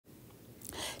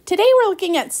Today we're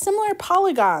looking at similar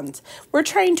polygons. We're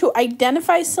trying to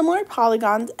identify similar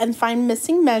polygons and find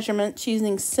missing measurements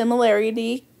using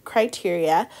similarity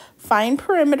criteria, find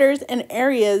perimeters and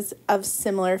areas of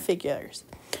similar figures.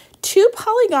 Two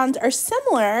polygons are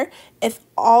similar if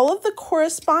all of the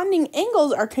corresponding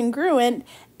angles are congruent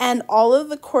and all of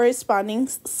the corresponding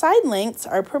side lengths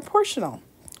are proportional.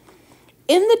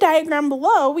 In the diagram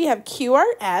below, we have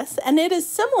QRS, and it is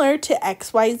similar to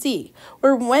XYZ,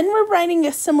 where when we're writing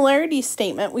a similarity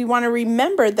statement, we want to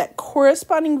remember that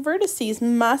corresponding vertices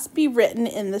must be written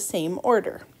in the same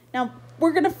order. Now,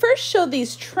 we're going to first show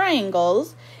these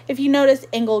triangles. If you notice,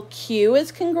 angle Q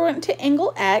is congruent to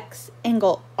angle X,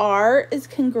 angle R is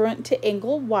congruent to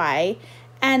angle Y,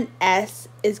 and S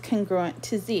is congruent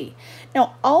to Z.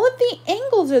 Now, all of the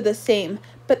angles are the same,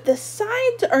 but the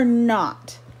sides are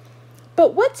not.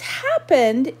 But what's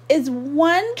happened is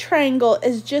one triangle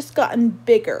has just gotten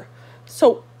bigger.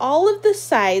 So all of the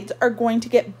sides are going to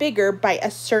get bigger by a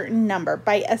certain number,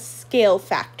 by a scale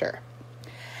factor.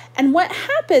 And what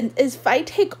happens is if I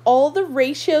take all the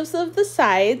ratios of the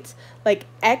sides, like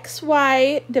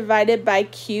XY divided by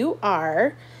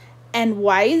QR, and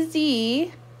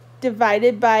YZ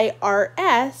divided by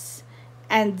RS,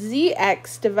 and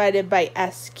ZX divided by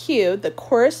SQ, the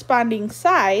corresponding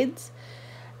sides,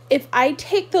 if I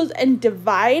take those and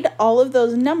divide all of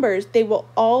those numbers, they will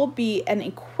all be an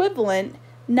equivalent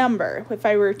number if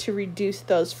I were to reduce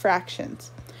those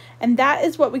fractions. And that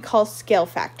is what we call scale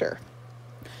factor.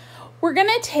 We're going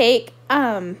to take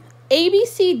A, B,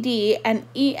 C, D, and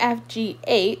E, F, G,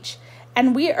 H,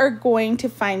 and we are going to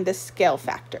find the scale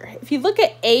factor. If you look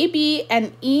at A, B,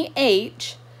 and E,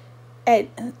 H,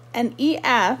 and E,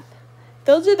 F,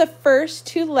 those are the first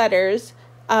two letters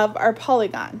of our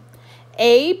polygon.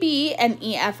 A, B, and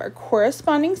E, F are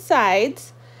corresponding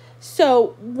sides.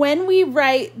 So when we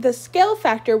write the scale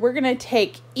factor, we're going to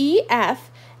take E, F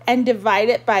and divide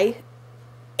it by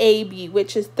AB,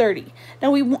 which is 30. Now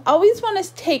we always want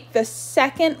to take the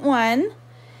second one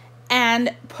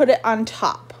and put it on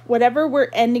top. Whatever we're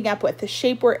ending up with, the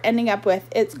shape we're ending up with,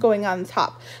 it's going on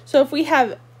top. So if we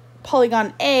have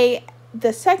polygon A,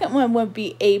 the second one would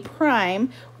be A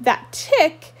prime. That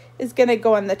tick is going to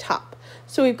go on the top.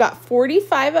 So we've got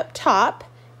 45 up top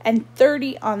and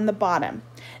 30 on the bottom.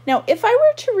 Now, if I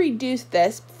were to reduce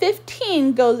this,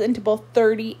 15 goes into both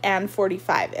 30 and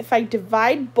 45. If I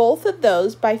divide both of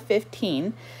those by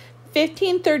 15,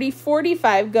 15, 30,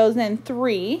 45 goes in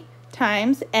 3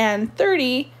 times, and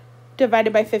 30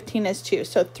 divided by 15 is 2.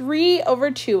 So 3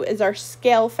 over 2 is our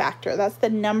scale factor. That's the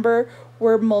number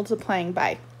we're multiplying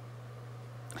by.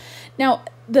 Now,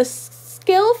 the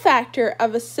scale factor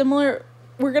of a similar,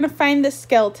 we're going to find the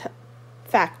scale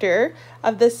factor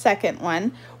of the second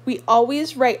one. We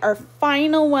always write our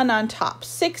final one on top,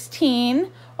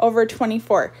 16 over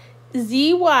 24.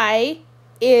 ZY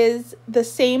is the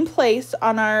same place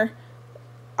on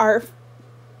our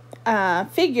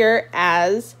figure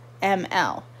as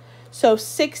ML. So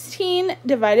 16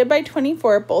 divided by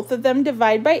 24, both of them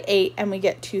divide by 8, and we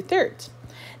get 2/3.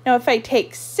 Now if I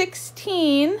take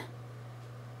 16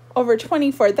 over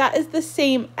 24, that is the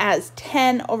same as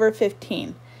 10 over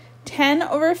 15. 10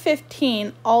 over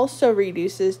 15 also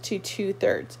reduces to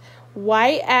 2/3.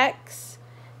 YX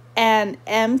and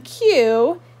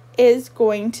MQ is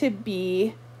going to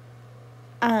be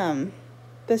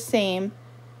the same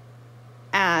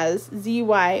as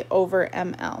ZY over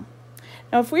ML.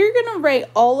 Now if we're going to write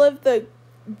all of the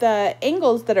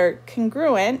angles that are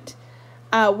congruent,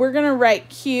 we're going to write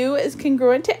Q is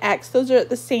congruent to X. Those are at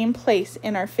the same place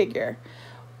in our figure.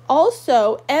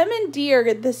 Also, M and D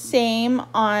are the same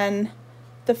on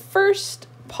the first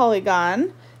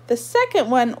polygon. The second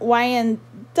one, Y and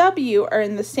W, are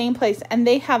in the same place, and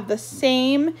they have the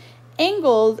same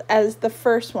angles as the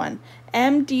first one.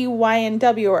 M, D, Y, and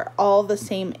W are all the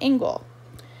same angle.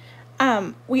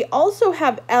 We also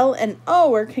have L and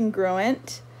O are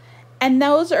congruent, and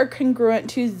those are congruent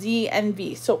to Z and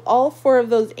V. So all 4 of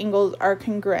those angles are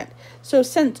congruent. So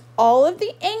since all of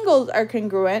the angles are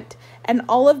congruent and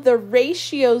all of the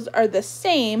ratios are the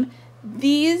same,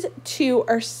 these two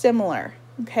are similar,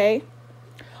 okay?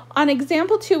 On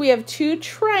example 2, we have 2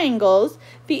 triangles.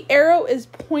 The arrow is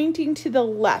pointing to the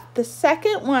left. The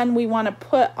second one we want to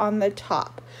put on the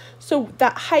top. So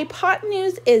that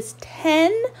hypotenuse is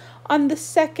 10 on the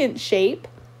second shape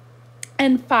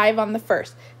and 5 on the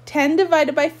first. 10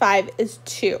 divided by 5 is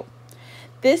 2.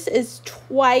 This is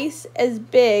twice as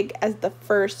big as the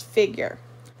first figure.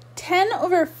 10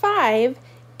 over 5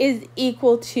 is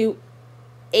equal to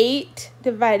 8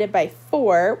 divided by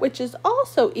 4, which is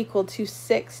also equal to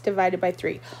 6 divided by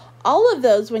 3. All of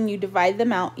those, when you divide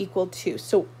them out, equal 2.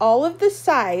 So all of the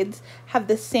sides have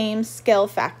the same scale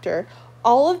factor.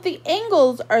 All of the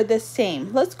angles are the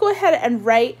same. Let's go ahead and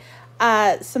write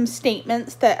some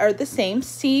statements that are the same.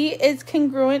 C is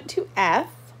congruent to F.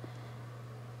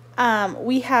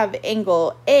 We have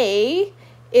angle A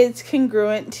is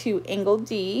congruent to angle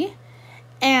D,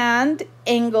 and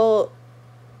angle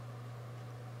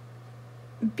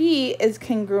B is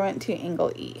congruent to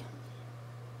angle E.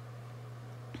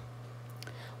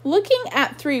 Looking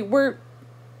at 3, we're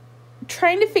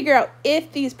trying to figure out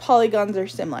if these polygons are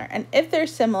similar. And if they're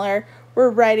similar,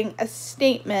 we're writing a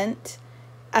statement,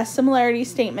 a similarity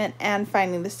statement, and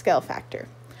finding the scale factor.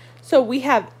 So we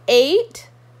have 8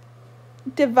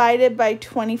 divided by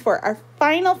 24. Our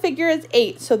final figure is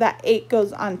 8, so that 8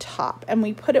 goes on top. And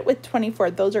we put it with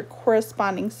 24. Those are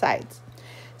corresponding sides.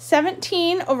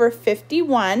 17 over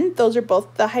 51, those are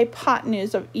both the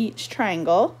hypotenuse of each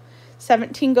triangle.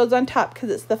 17 goes on top because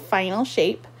it's the final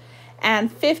shape.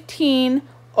 And 15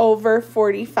 over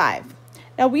 45.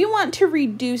 Now we want to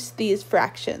reduce these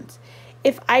fractions.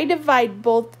 If I divide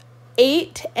both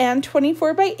 8 and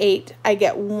 24 by 8, I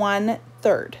get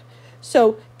 1/3.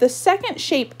 So the second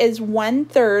shape is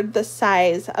 1/3 the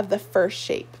size of the first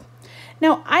shape.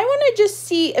 Now I want to just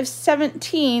see if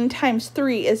 17 times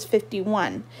 3 is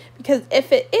 51. Because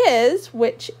if it is,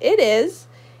 which it is,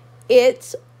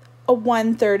 it's a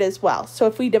 1/3 as well. So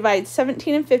if we divide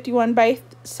 17 and 51 by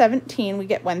 17, we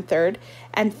get 1/3.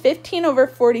 And 15 over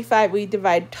 45, we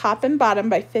divide top and bottom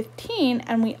by 15,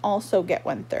 and we also get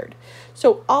 1/3.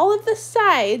 So all of the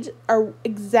sides are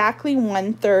exactly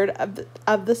 1/3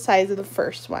 of the size of the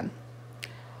first one.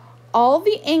 All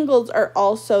the angles are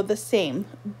also the same.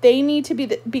 They need to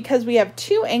be, because we have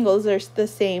 2 angles that are the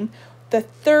same, the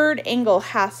third angle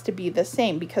has to be the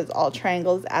same because all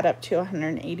triangles add up to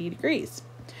 180 degrees.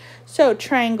 So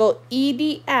triangle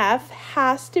EDF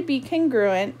has to be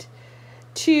congruent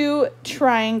to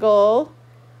triangle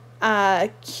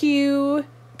QPR.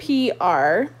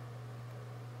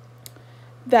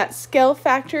 That scale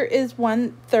factor is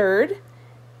 1/3,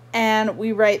 and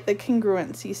we write the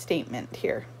congruency statement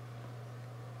here.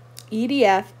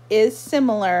 EDF is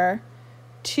similar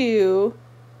to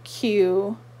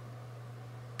QPR.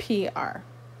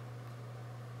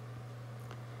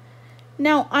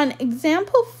 Now on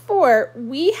example 4,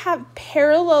 we have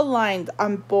parallel lines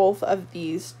on both of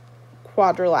these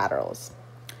quadrilaterals.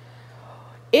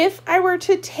 If I were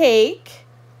to take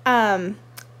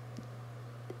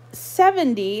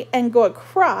 70 and go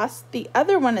across, the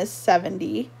other one is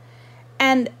 70,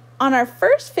 and on our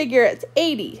first figure it's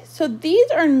 80. So these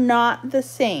are not the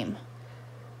same.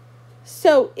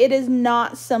 So it is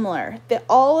not similar.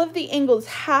 All of the angles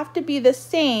have to be the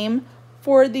same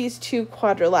for these 2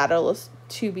 quadrilaterals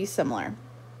to be similar.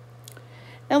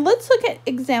 Now let's look at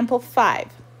example 5.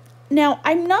 Now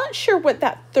I'm not sure what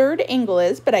that third angle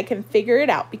is, but I can figure it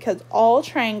out because all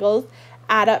triangles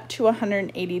add up to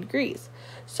 180 degrees.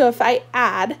 So if I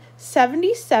add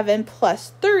 77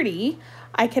 plus 30,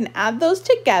 I can add those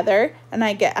together and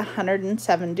I get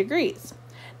 107 degrees.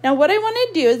 Now what I want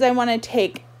to do is I want to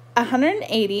take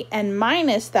 180 and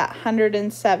minus that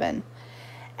 107.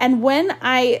 And when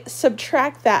I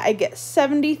subtract that, I get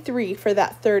 73 for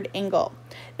that third angle.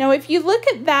 Now, if you look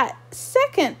at that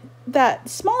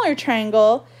smaller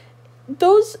triangle,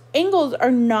 those angles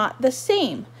are not the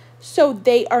same. So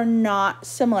they are not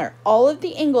similar. All of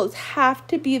the angles have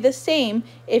to be the same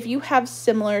if you have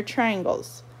similar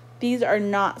triangles. These are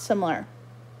not similar.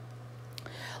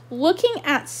 Looking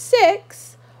at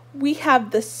 6, we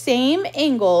have the same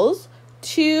angles.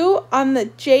 2 on the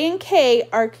J and K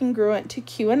are congruent to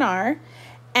Q and R,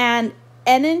 and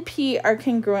N and P are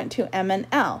congruent to M and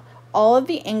L. All of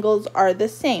the angles are the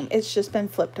same. It's just been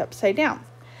flipped upside down.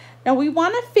 Now we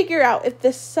want to figure out if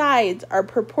the sides are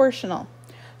proportional.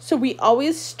 So we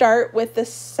always start with the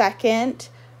second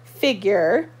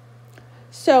figure.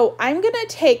 So I'm going to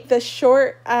take the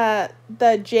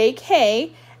the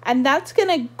JK, and that's going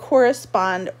to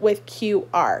correspond with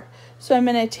QR. So I'm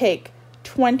going to take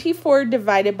 24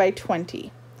 divided by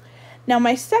 20. Now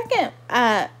my second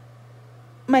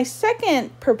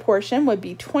proportion would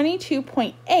be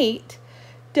 22.8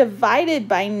 divided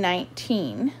by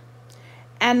 19.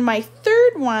 And my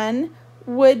third one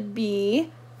would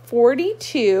be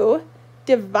 42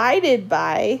 divided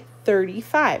by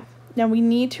 35. Now we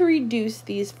need to reduce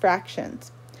these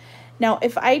fractions. Now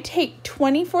if I take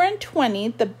 24 and 20,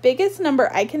 the biggest number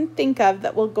I can think of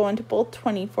that will go into both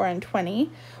 24 and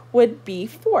 20 would be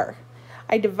 4.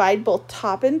 I divide both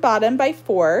top and bottom by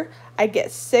 4. I get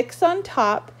 6 on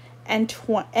top and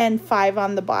 5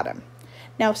 on the bottom.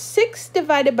 Now 6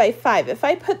 divided by 5, if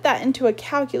I put that into a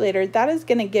calculator, that is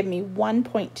going to give me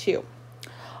 1.2.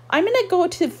 I'm going to go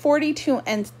to 42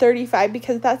 and 35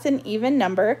 because that's an even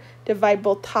number. Divide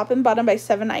both top and bottom by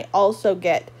 7. I also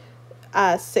get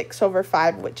 6 over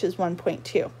 5, which is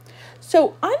 1.2.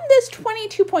 So on this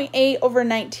 22.8 over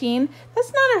 19,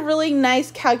 that's not a really nice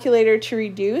calculator to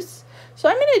reduce. So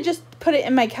I'm going to just put it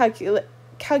in my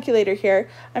calculator here.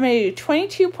 I'm going to do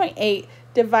 22.8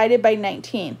 divided by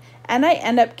 19. And I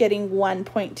end up getting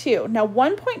 1.2. Now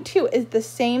 1.2 is the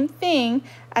same thing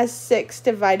as 6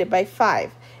 divided by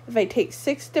 5. If I take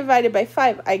 6 divided by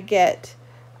 5, I get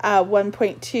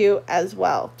 1.2 as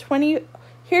well.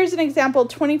 Here's an example,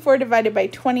 24 divided by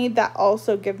 20, that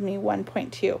also gives me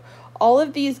 1.2. All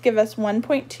of these give us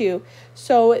 1.2,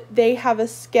 so they have a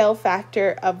scale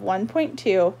factor of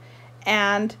 1.2,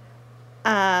 and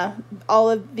all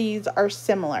of these are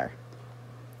similar.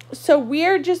 So we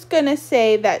are just going to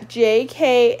say that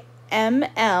JKML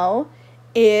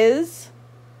is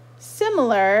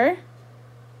similar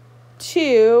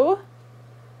to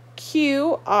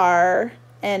QRNP.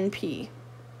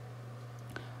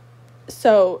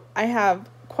 So I have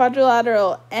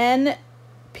quadrilateral NPRQ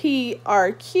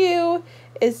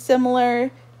is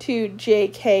similar to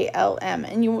JKLM.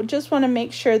 And you just want to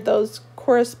make sure those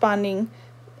corresponding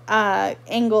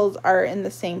angles are in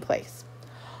the same place.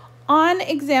 On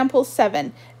example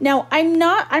 7, now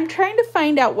I'm trying to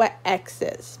find out what X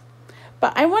is,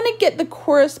 but I want to get the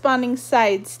corresponding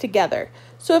sides together.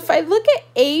 So if I look at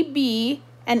AB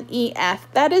and EF,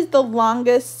 that is the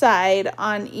longest side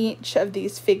on each of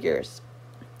these figures.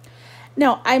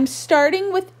 Now I'm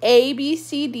starting with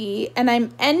ABCD and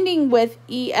I'm ending with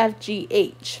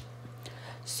EFGH.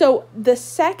 So the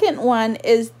second one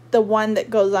is the one that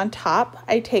goes on top.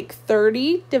 I take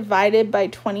 30 divided by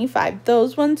 25.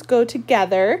 Those ones go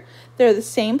together. They're the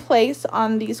same place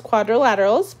on these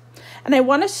quadrilaterals. And I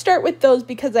want to start with those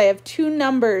because I have two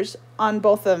numbers on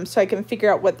both of them so I can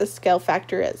figure out what the scale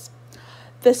factor is.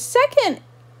 The second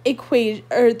equation,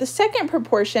 or the second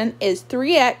proportion, is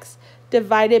 3x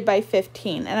divided by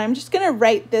 15. And I'm just going to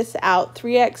write this out,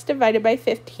 3x divided by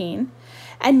 15.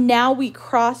 And now we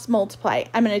cross multiply.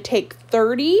 I'm going to take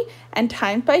 30 and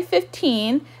times by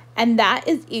 15, and that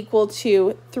is equal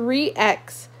to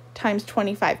 3x times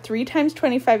 25. 3 times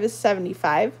 25 is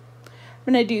 75.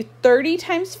 I'm going to do 30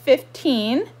 times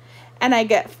 15, and I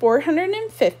get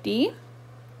 450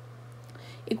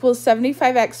 equals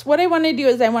 75x. What I want to do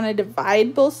is I want to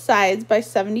divide both sides by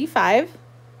 75.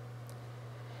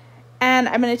 And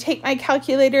I'm going to take my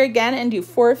calculator again and do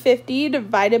 450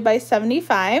 divided by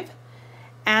 75.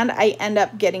 And I end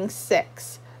up getting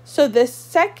 6. So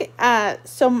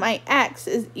so my x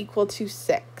is equal to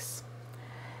 6.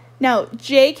 Now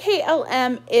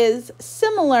JKLM is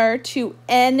similar to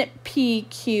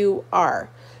NPQR.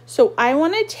 So I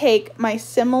want to take my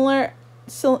similarity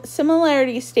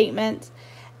statements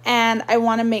and I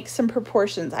want to make some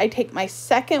proportions. I take my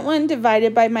second one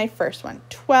divided by my first one,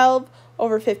 12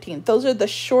 over 15. Those are the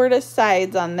shortest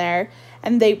sides on there.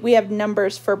 And we have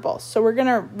numbers for both. So we're going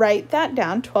to write that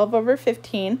down, 12 over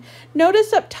 15.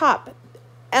 Notice up top,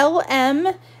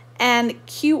 LM and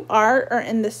QR are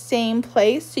in the same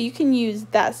place. So you can use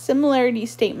that similarity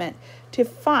statement to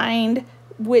find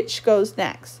which goes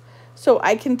next. So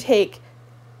I can take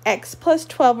x plus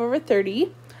 12 over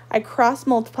 30. I cross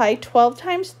multiply. 12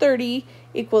 times 30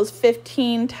 equals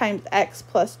 15 times x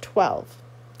plus 12.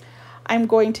 I'm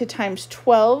going to times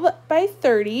 12 by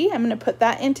 30. I'm going to put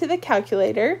that into the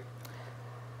calculator.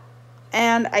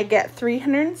 And I get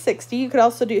 360. You could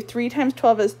also do 3 times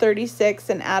 12 is 36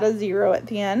 and add a 0 at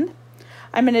the end.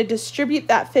 I'm going to distribute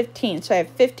that 15. So I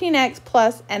have 15x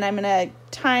plus, and I'm going to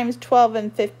times 12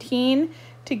 and 15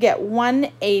 to get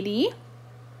 180.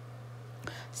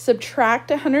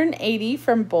 Subtract 180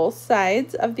 from both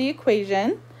sides of the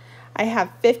equation. I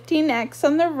have 15x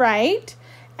on the right.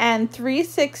 And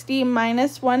 360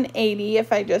 minus 180,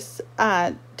 if I just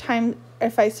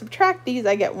if I subtract these,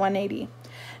 I get 180.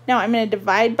 Now I'm going to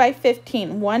divide by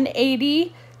 15.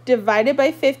 180 divided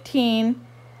by 15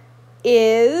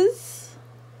 is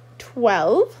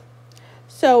 12.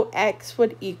 So x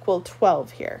would equal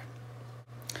 12 here.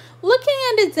 Looking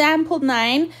at example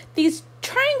 9, these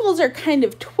triangles are kind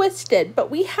of twisted, but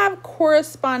we have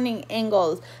corresponding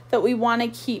angles that we want to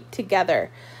keep together.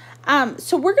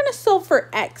 So we're going to solve for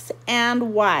x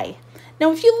and y.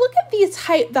 Now, if you look at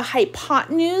the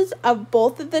hypotenuse of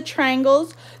both of the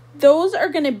triangles, those are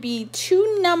going to be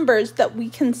two numbers that we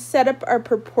can set up our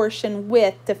proportion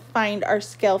with to find our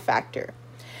scale factor.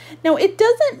 Now, it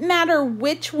doesn't matter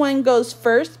which one goes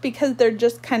first because they're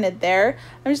just kind of there.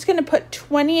 I'm just going to put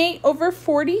 28 over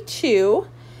 42,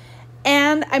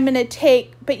 And I'm going to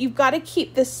take, but you've got to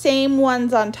keep the same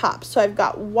ones on top. So I've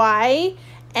got y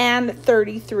and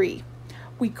 33.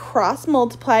 We cross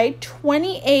multiply.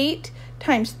 28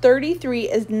 times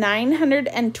 33 is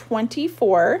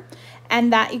 924,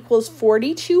 and that equals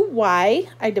 42y.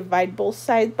 I divide both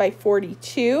sides by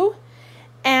 42,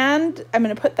 and I'm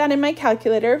going to put that in my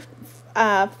calculator,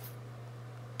 and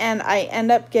I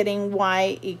end up getting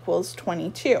y equals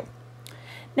 22.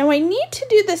 Now I need to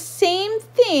do the same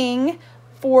thing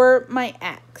for my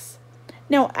x.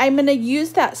 Now I'm going to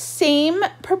use that same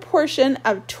proportion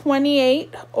of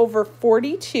 28 over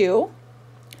 42,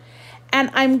 and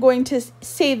I'm going to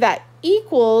say that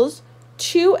equals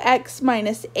 2x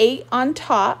minus 8 on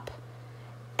top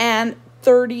and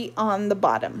 30 on the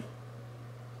bottom.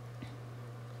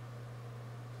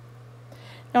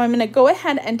 Now I'm going to go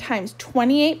ahead and times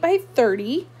 28 by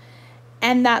 30,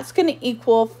 and that's going to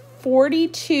equal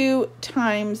 42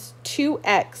 times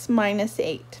 2x minus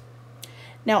 8.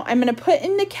 Now I'm going to put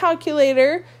in the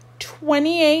calculator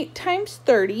 28 times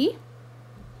 30,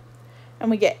 and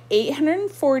we get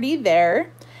 840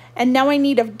 there. And now I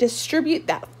need to distribute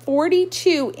that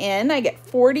 42 in. I get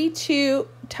 42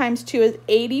 times 2 is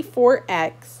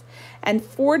 84x, and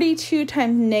 42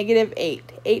 times negative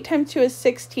 8. 8 times 2 is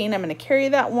 16. I'm going to carry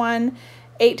that 1.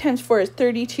 8 times 4 is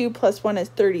 32, plus 1 is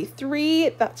 33.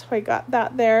 That's how I got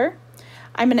that there.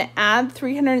 I'm going to add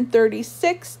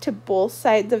 336 to both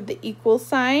sides of the equal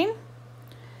sign.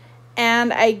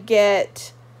 And I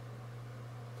get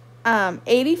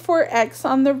 84x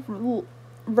on the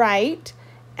right.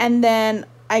 And then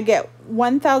I get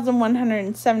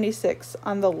 1,176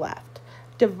 on the left.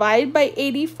 Divide by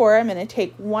 84. I'm going to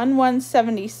take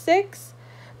 1,176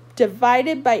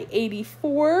 divided by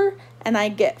 84, and I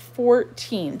get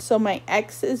 14. So my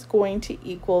x is going to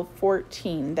equal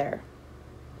 14 there.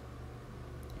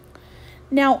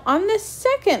 Now on the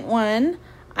second one,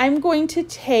 I'm going to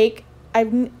take, I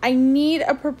need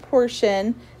a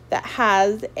proportion that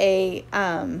has a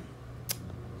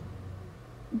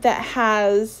that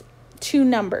has two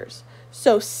numbers.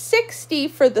 So 60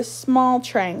 for the small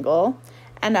triangle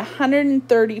and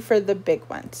 130 for the big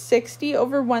one. 60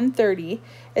 over 130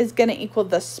 is going to equal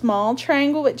the small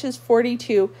triangle, which is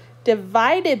 42,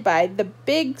 divided by the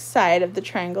big side of the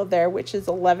triangle there, which is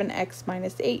 11x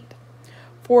minus 8.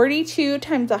 42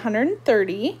 times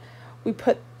 130, we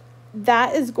put,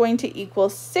 that is going to equal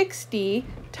 60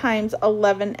 times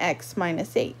 11x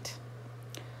minus 8.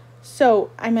 So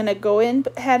I'm going to go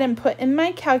ahead and put in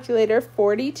my calculator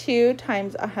 42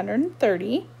 times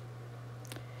 130.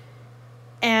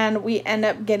 And we end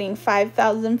up getting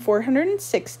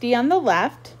 5,460 on the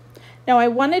left. Now I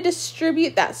want to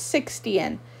distribute that 60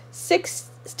 in.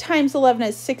 6 times 11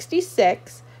 is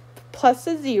 66, plus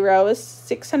a 0 is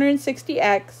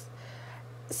 660x.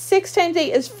 6 times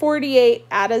 8 is 48,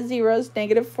 add a 0 is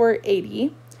negative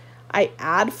 480. I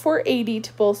add 480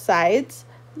 to both sides.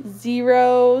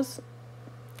 Zeros,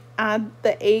 add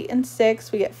the 8 and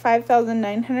 6, we get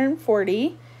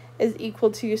 5,940 is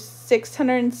equal to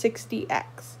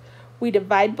 660x. We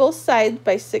divide both sides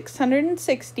by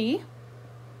 660.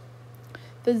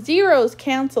 The zeros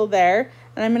cancel there,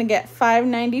 and I'm going to get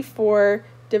 594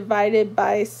 divided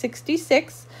by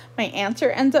 66. My answer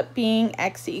ends up being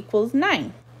x equals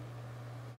 9.